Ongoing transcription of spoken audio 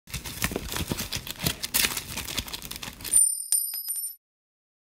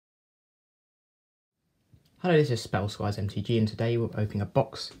Hello, this is Spellskies MTG, and today we're opening a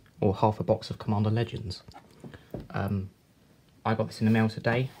box, or half a box of Commander Legends. I got this in the mail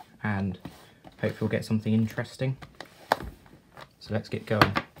today, and hopefully we'll get something interesting. So let's get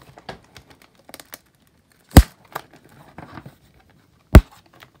going.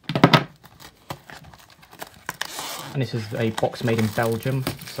 And this is a box made in Belgium,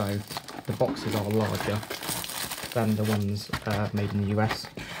 so the boxes are larger than the ones made in the US,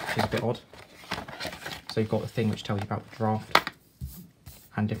 which is a bit odd. So you've got the thing which tells you about the draft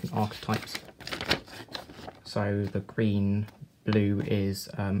and different archetypes. So the green, blue is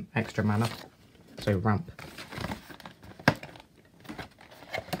extra mana, so ramp.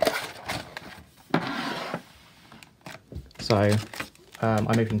 So I'm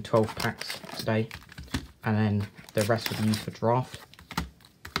opening 12 packs today, and then the rest will be used for draft.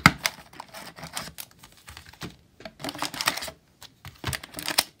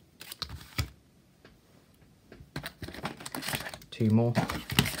 Two more,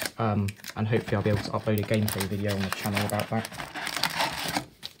 and hopefully I'll be able to upload a gameplay video on the channel about that.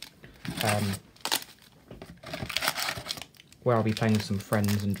 Where I'll be playing with some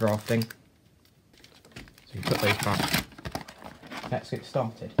friends and drafting. So you put those back. Let's get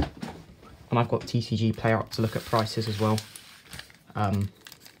started. And I've got TCG Player to look at prices as well. And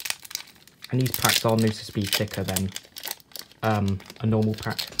these packs are noticeably thicker than a normal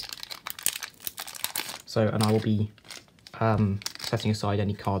pack. So, and I will be setting aside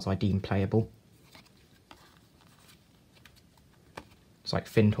any cards I deem playable. It's like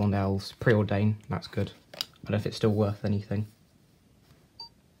Fyndhorn Elves, Preordain, that's good. I don't know if it's still worth anything.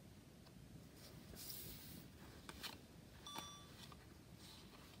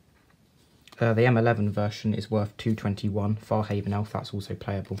 The M11 version is worth 221, Farhaven Elf, that's also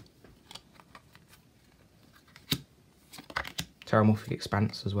playable. Terramorphic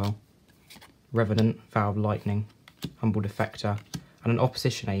Expanse as well. Revenant, Vow of Lightning, Humble Defector, and an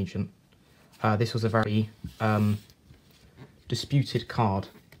Opposition Agent. This was a very disputed card,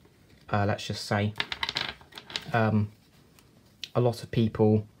 let's just say. A lot of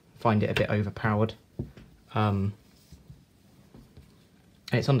people find it a bit overpowered. And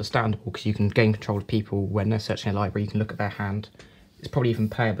it's understandable because you can gain control of people when they're searching a library. You can look at their hand. It's probably even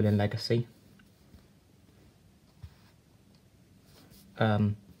playable in Legacy.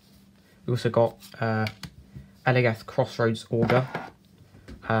 We also got Elegeth Crossroads Augur.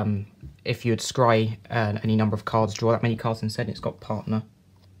 If you'd scry any number of cards, draw that many cards instead. It's got Partner.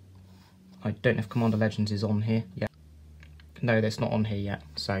 I don't know if Commander Legends is on here yet. No, that's not on here yet.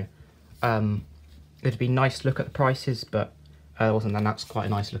 So it'd be nice to look at the prices, but wasn't, and that's quite a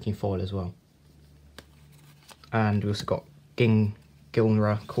nice looking foil as well. And we also got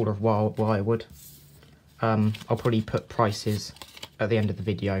Gilnra, Caller of Wirewood. I'll probably put prices at the end of the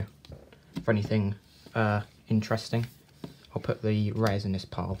video for anything interesting. I'll put the rares in this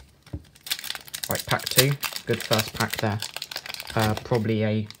pile. Right, pack 2, good first pack there. Probably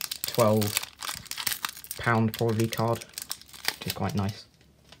a £12 probably card, which is quite nice.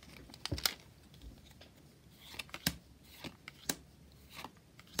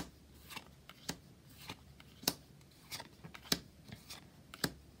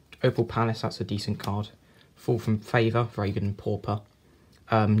 Opal Palace, that's a decent card. Fall from Favour, very good in Pauper.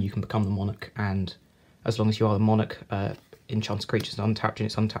 You can become the Monarch, and as long as you are the Monarch, enchants creatures untapped in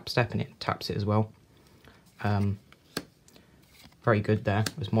its untapped step, and it taps it as well. Very good there,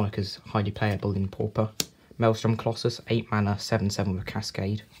 as Monarch is highly playable in Pauper. Maelstrom Colossus, 8 mana, 7/7 with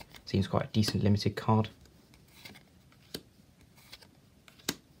Cascade. Seems quite a decent limited card.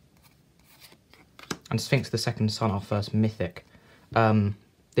 And Sphinx the Second Son, our first mythic.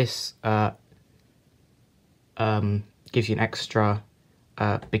 This gives you an extra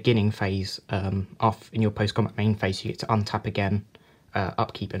beginning phase off in your post-combat main phase, so you get to untap again,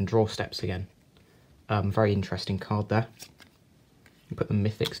 upkeep and draw steps again. Very interesting card there. You put the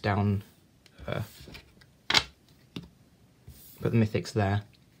mythics down, put the mythics there.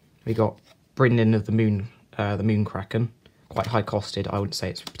 We got Brynlin of the Moonkraken, quite high costed. I wouldn't say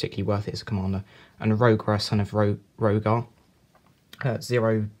it's particularly worth it as a commander. And Rogar, Son of Rogar,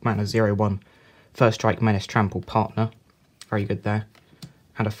 0 mana, 0/1, First Strike, Menace, Trample, Partner, very good there.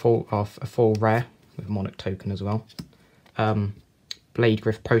 And a full rare with Monarch token as well. Blade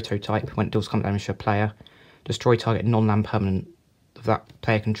Griff Prototype, when it deals combat damage to a player, destroy target non-land permanent of that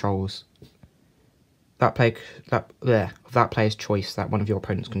player controls. That player's choice that one of your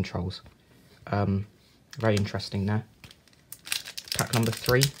opponents controls. Very interesting there. Pack number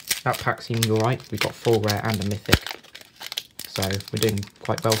 3. That pack seems alright. We've got 4 rare and a mythic, so we're doing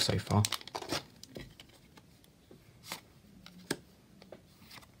quite well so far.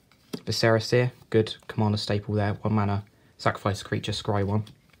 Viscera Seer, good commander staple there. 1 mana, sacrifice a creature, scry 1.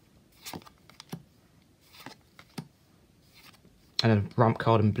 And a ramp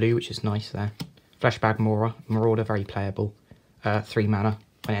card in blue, which is nice there. Fleshbag Marauder, very playable. 3 mana.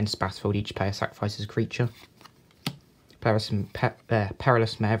 When it enters battlefield, each player sacrifices a creature.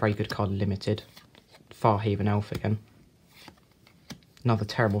 Perilous Mare, very good card, limited. Farhaven Elf again. Another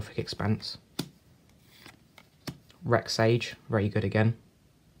Terramorphic Expanse. Rex Sage, very good again.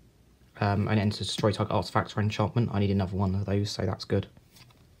 And it enters destroy target artifact or enchantment. I need another one of those, so that's good.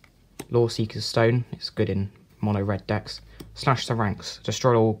 Loreseeker's Stone, it's good in mono red decks. Slash the Ranks,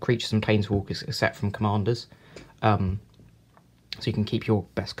 destroy all creatures and planeswalkers except from commanders. So you can keep your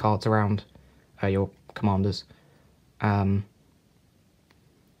best cards around your commanders. Probably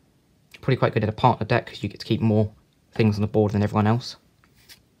quite good in a partner deck because you get to keep more things on the board than everyone else.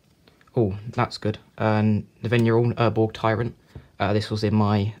 Oh, that's good. Navineral Urborg Tyrant. This was in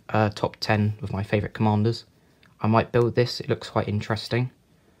my top 10 of my favourite commanders. I might build this, it looks quite interesting.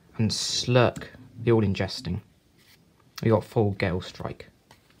 And Slurk, the All Ingesting. We got full Gale Strike.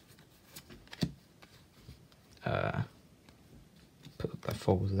 Put the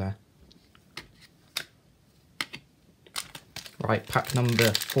falls there. Right, pack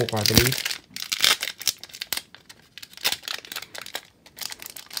number 4, I believe.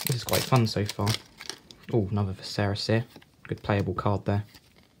 This is quite fun so far. Oh, another Viscera Seer. Good playable card there.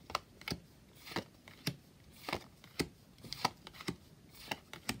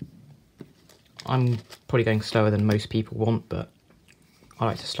 I'm probably going slower than most people want, but I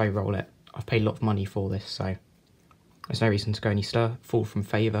like to slow roll it. I've paid a lot of money for this, so there's no reason to go any slower. Fall from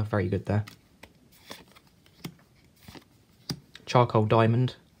Favour, very good there. Charcoal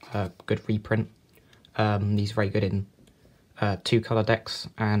Diamond, good reprint. These are very good in 2-colour decks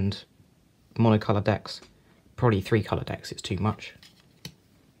and monocolour decks. Probably 3-colour decks, it's too much.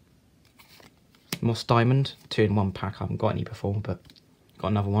 Moss Diamond, 2 in 1 pack. I haven't got any before, but got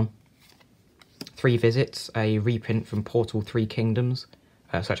another one. 3 Visits, a reprint from Portal 3 Kingdoms.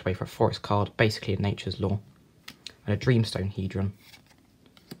 Search away for a forest card, basically in Nature's Law. And a Dreamstone Hedron.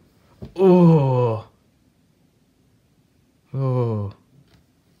 Oh! Oh.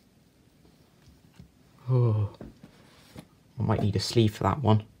 Oh. I might need a sleeve for that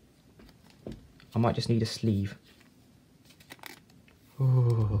one. I might just need a sleeve.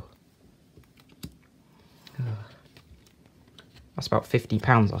 Oh. That's about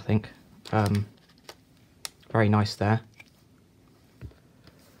 £50, I think. Very nice there.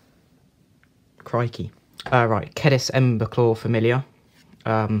 Crikey. Right, Kedis Emberclaw Familiar.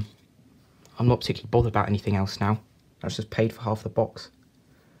 I'm not particularly bothered about anything else now. That's just paid for half the box.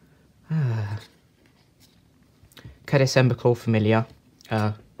 Kedis Emberclaw Familiar.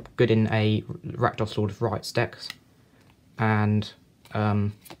 Good in a Rakdos Lord of Rights decks. And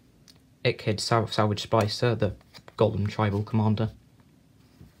Ikhid Salvage Splicer, the Golden Tribal Commander.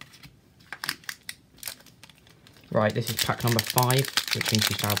 Right, this is pack number 5, which means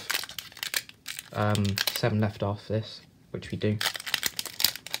we have 7 left after this, which we do.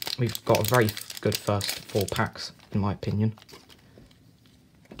 We've got a very good first 4 packs, in my opinion.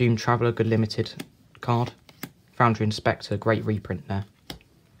 Doom Traveller, good limited card. Foundry Inspector, great reprint there.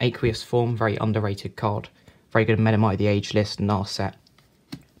 Aqueous Form, very underrated card. Very good in Metamite the Ageless, Narset.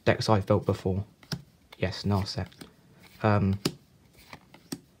 Decks I've built before. Yes, Narset.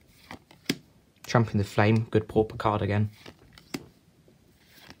 Champion the Flame, good pauper card again.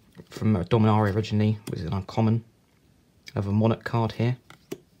 From Dominaria originally, was an uncommon. Another Monarch card here.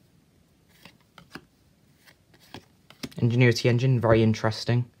 Ingenuity Engine, very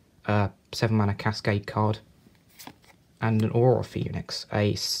interesting. 7 mana Cascade card. And an Aurora Phoenix,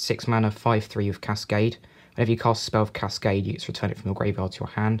 a 6 mana 5/3 with Cascade. Whenever you cast a spell of Cascade, you get to return it from your graveyard to your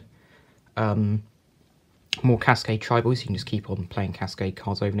hand. More Cascade Tribals, you can just keep on playing Cascade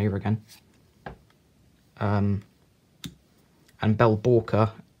cards over and over again. And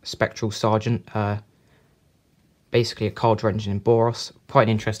Belborka, Spectral Sergeant, basically a card engine in Boros. Quite an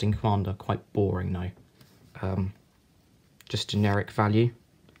interesting commander, quite boring though. Just generic value.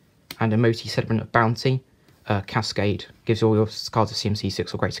 And Emoti Sediment of Bounty, Cascade, gives all your cards of CMC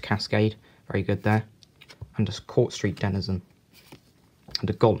 6 or greater Cascade, very good there. And a Court Street Denizen. And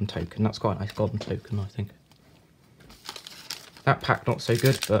a Golden Token, that's quite a nice Golden Token, I think. That pack not so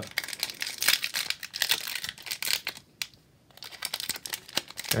good, but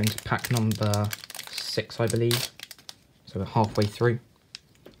going to pack number 6, I believe. So we're halfway through.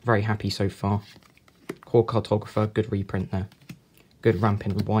 Very happy so far. Core Cartographer, good reprint there. Good ramp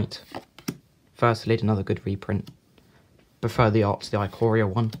in white. First Lid, another good reprint. Prefer the art to the Ikoria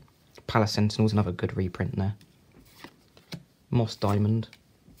one. Palace Sentinels, another good reprint there. Moss Diamond.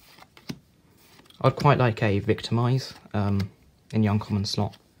 I'd quite like a Victimize in the uncommon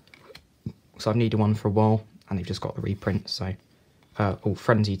slot. So I've needed one for a while, and they've just got the reprint. So,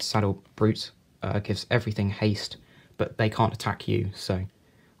 Frenzied Saddle Brute gives everything haste, but they can't attack you. So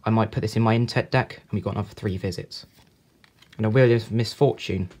I might put this in my Intet deck, and we've got another 3 visits. And a Wheel of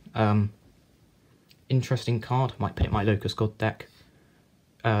Misfortune. Interesting card. Might put it in my Locust God deck.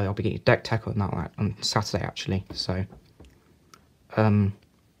 I'll be getting a deck tech on that on Saturday actually. So,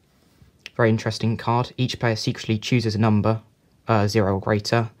 very interesting card. Each player secretly chooses a number, 0 or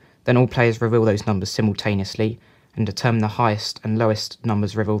greater. Then all players reveal those numbers simultaneously and determine the highest and lowest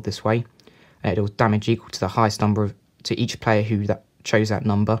numbers revealed this way. And it'll damage equal to the highest number to each player who chose that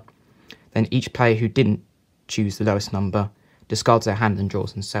number. Then each player who didn't choose the lowest number discards their hand and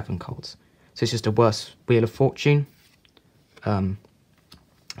draws in 7 cards. So it's just a worse Wheel of Fortune.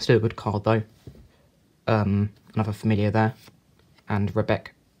 Still a good card though. Another familiar there. And Rebek,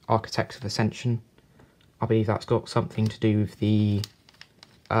 Architects of Ascension. I believe that's got something to do with the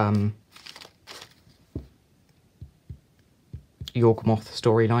Yawgmoth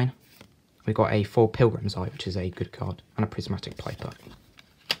storyline. We've got a 4 Pilgrim's Eye, which is a good card, and a Prismatic Piper.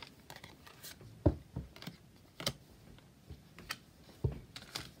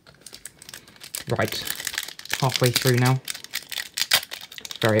 Right, halfway through now.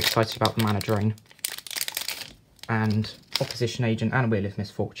 Very excited about the Mana Drain. And Opposition Agent and Wheel of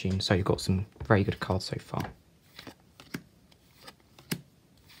Misfortune, so you've got some very good cards so far.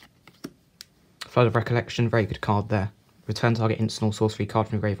 Flood of Recollection, very good card there. Return target instant or sorcery card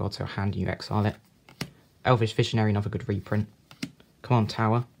from the graveyard to your hand and you exile it. Elvish Visionary, another good reprint. Command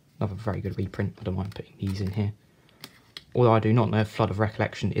Tower, another very good reprint. I don't mind putting these in here. Although I do not know if Flood of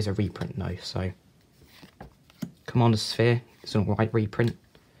Recollection is a reprint though, so. Commander Sphere is an alright reprint.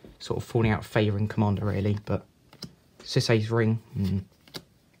 Sort of falling out of favour in Commander really, but Sisay's Ring.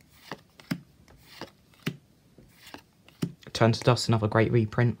 Turn to Dust, another great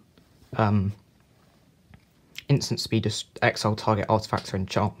reprint. Instant speed, just exile target artifact or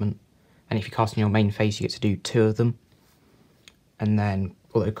enchantment, and if you cast in your main phase you get to do 2 of them. And then,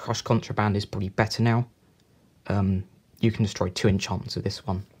 although Crush Contraband is probably better now, you can destroy 2 enchantments with this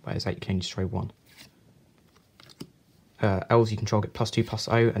one, whereas that you can only destroy 1. Elves you control get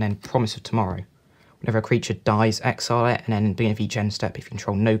 +2/+0, and then Promise of Tomorrow. Whenever a creature dies, exile it, and then at the beginning of each end step, if you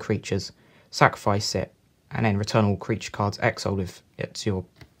control no creatures, sacrifice it, and then return all creature cards exiled if it's your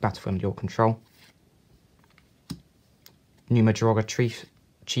battlefield under your control. Numa Droga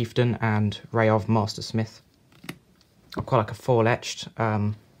Chieftain and Rayav Mastersmith. I quite like a 4-etched.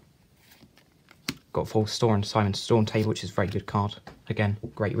 Got Full Store and Simon Storm Table, which is a very good card. Again,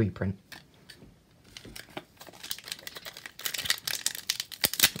 great reprint.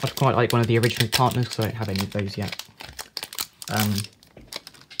 I'd quite like one of the original partners because I don't have any of those yet. I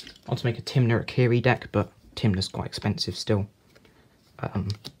want to make a Tymna Akiri deck, but Tymna's quite expensive still.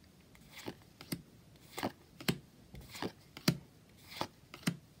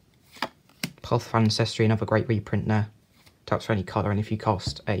 Path of Ancestry, another great reprint there. Taps for any colour, and if you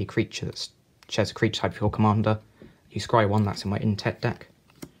cast a creature that shares a creature type with your commander, you scry 1, that's in my Intet deck.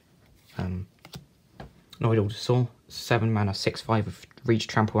 Noidal Dinosaur, 7 mana, 6/5 with Reach,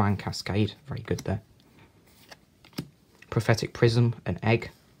 Trample and Cascade, very good there. Prophetic Prism, an egg,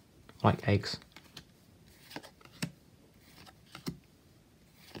 I like eggs.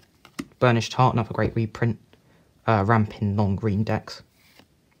 Burnished Heart, another great reprint. Ramp in non-green decks.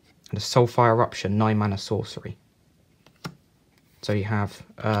 And a Soulfire Eruption, 9 mana sorcery. So you have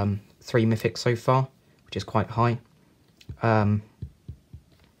 3 mythics so far, which is quite high. I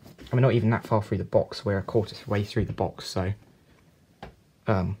mean, not even that far through the box. We're a quarter of the way through the box, so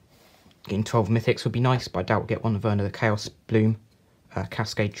getting 12 mythics would be nice, but I doubt we'll get one of Verna the Chaos Bloom,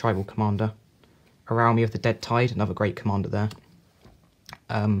 Cascade Tribal Commander. Aralmi of the Dead Tide, another great commander there.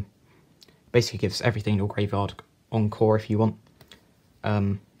 Basically gives everything in your graveyard encore if you want.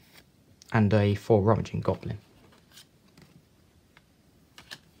 And a 4 Rummaging Goblin.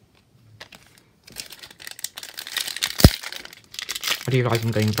 I do realise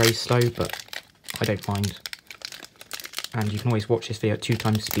I'm going very slow, but I don't mind. And you can always watch this video at 2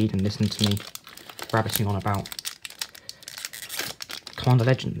 times speed and listen to me rabbiting on about Commander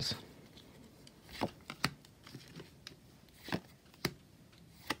Legends. You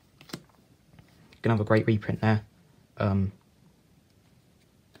can have a great reprint there.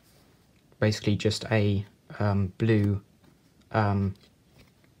 Basically just a blue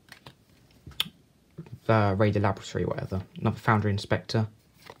Raider Laboratory or whatever. Another Foundry Inspector.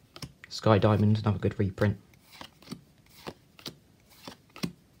 Sky Diamond, another good reprint.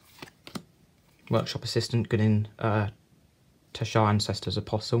 Workshop Assistant, good in Teshar Ancestor's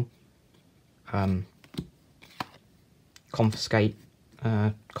Apostle. Confiscate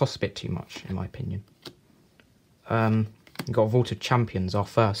costs a bit too much, in my opinion. We've got Vaulted Champions, our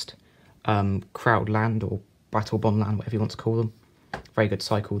first crowd land or battle bond land, whatever you want to call them. Very good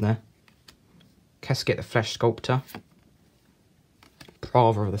cycle there. Keskit the Flesh Sculptor,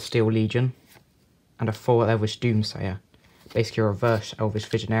 Brava of the Steel Legion, and a 4 Elvish Doomsayer. Basically a reverse Elvish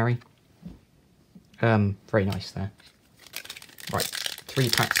Visionary. Very nice there. Right, 3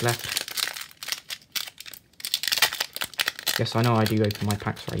 packs left. Yes, I know I do open my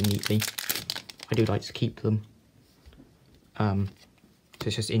packs very neatly. I do like to keep them. So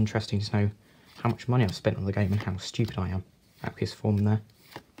it's just interesting to know how much money I've spent on the game and how stupid I am at this form there.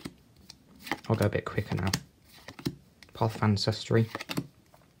 I'll go a bit quicker now. Path of Ancestry,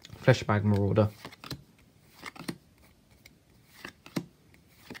 Fleshbag Marauder,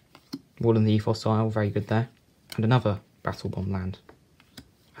 Warden the Fossil, very good there, and another Battle Bomb land,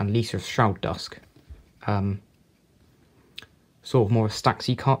 and Lisa of Shroud Dusk. Sort of more a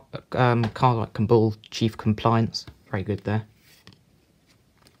Staxy card like Kabul Chief Compliance, very good there.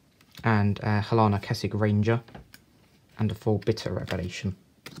 And Helana Kessig Ranger, and a 4 Bitter Revelation.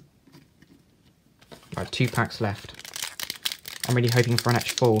 Right, 2 packs left. I'm really hoping for an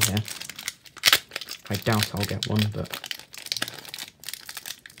etched foil here. I doubt I'll get one, but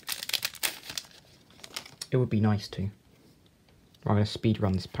it would be nice to. Right, I'm going to speed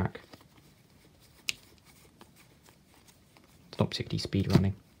run this pack. It's not particularly speed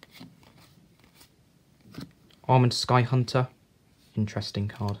running. Armoured Sky Hunter, interesting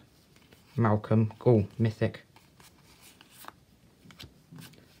card. Malcolm, oh, mythic.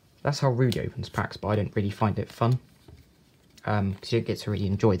 That's how Rudy opens packs, but I don't really find it fun. Because you don't get to really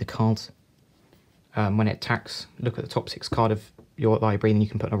enjoy the cards. When it attacks, look at the top 6 card of your library, and you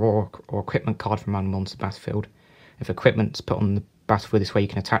can put an Aurora or equipment card from random onto the battlefield. If equipment's put on the battlefield this way, you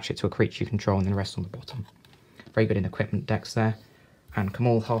can attach it to a creature you control and then rest on the bottom. Very good in equipment decks there. And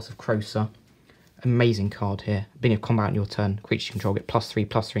Kamal, Heart of Krosa. Amazing card here. Beginning of combat on your turn, creature you control get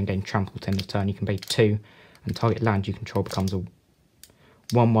 +3/+3 and gain trampled end of turn. You can pay 2, and target land you control becomes a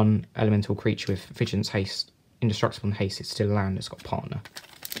 1/1 elemental creature with Vigilance, Haste, Indestructible and Haste. It's still a land, it's got partner.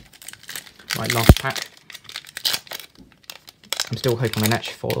 Right, last pack. I'm still hoping on an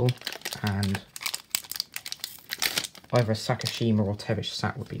etched foil, and either a Sakashima or Tevish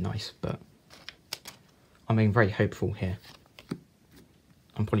Sat would be nice, but I'm being very hopeful here.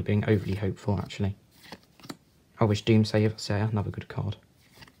 I'm probably being overly hopeful, actually. Elvish Doomsayer, another good card.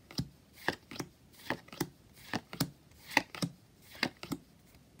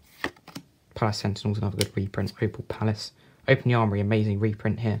 Palace Sentinels, another good reprint. Opal Palace. Open the Armory, amazing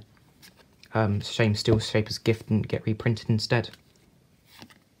reprint here. Shame Steel Shaper's Gift didn't get reprinted instead.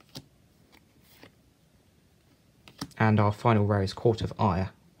 And our final rare is Court of Ire.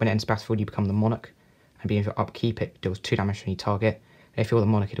 When it enters battlefield, you become the Monarch, and being able to upkeep it, deals 2 damage to any target. And if you're the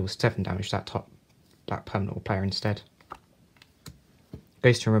Monarch, it deals 7 damage to that permanent or player instead.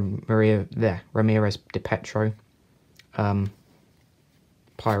 Goes to Ramirez de Petro.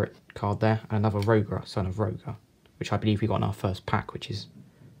 Pirate card there, and another Rogar, Son of Rogar, which I believe we got in our first pack, which is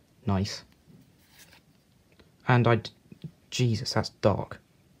nice. And Jesus, that's dark.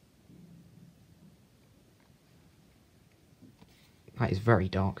 That is very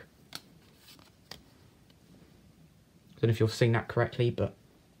dark. I don't know if you're seeing that correctly, but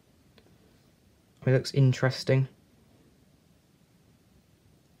it looks interesting.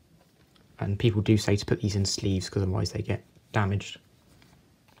 And people do say to put these in sleeves because otherwise they get damaged.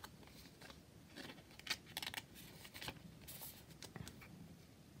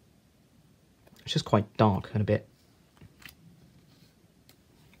 It's just quite dark and a bit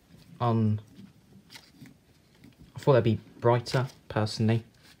I thought they'd be brighter, personally.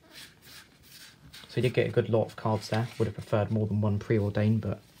 So you did get a good lot of cards there. Would have preferred more than one preordained,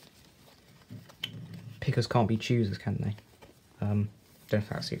 but pickers can't be choosers, can they? Don't know if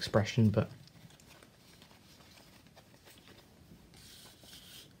that's the expression, but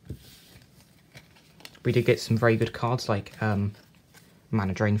we did get some very good cards like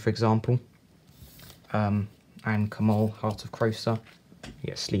Mana Drain, for example, and Kamal, Heart of Krosa. You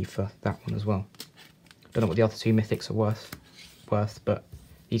get a sleeve for that one as well. Don't know what the other 2 mythics are worth, but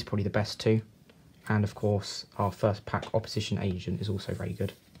these are probably the best 2. And of course, our first pack, Opposition Agent, is also very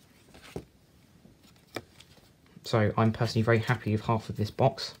good. So I'm personally very happy with half of this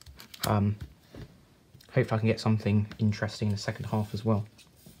box. Hopefully I can get something interesting in the second half as well.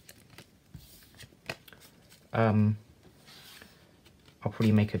 I'll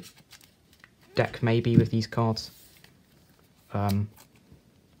probably make a deck maybe with these cards. I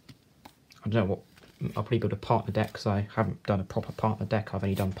don't know what I'll probably build a partner deck, because I haven't done a proper partner deck. I've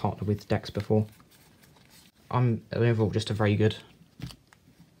only done partner with decks before. I'm overall just a very good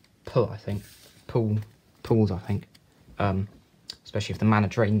pull, I think. Pulls, I think. Especially with the mana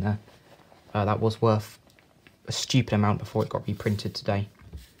drain there. That was worth a stupid amount before it got reprinted today.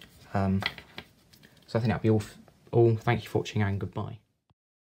 So I think that'll be all. Thank you for watching and goodbye.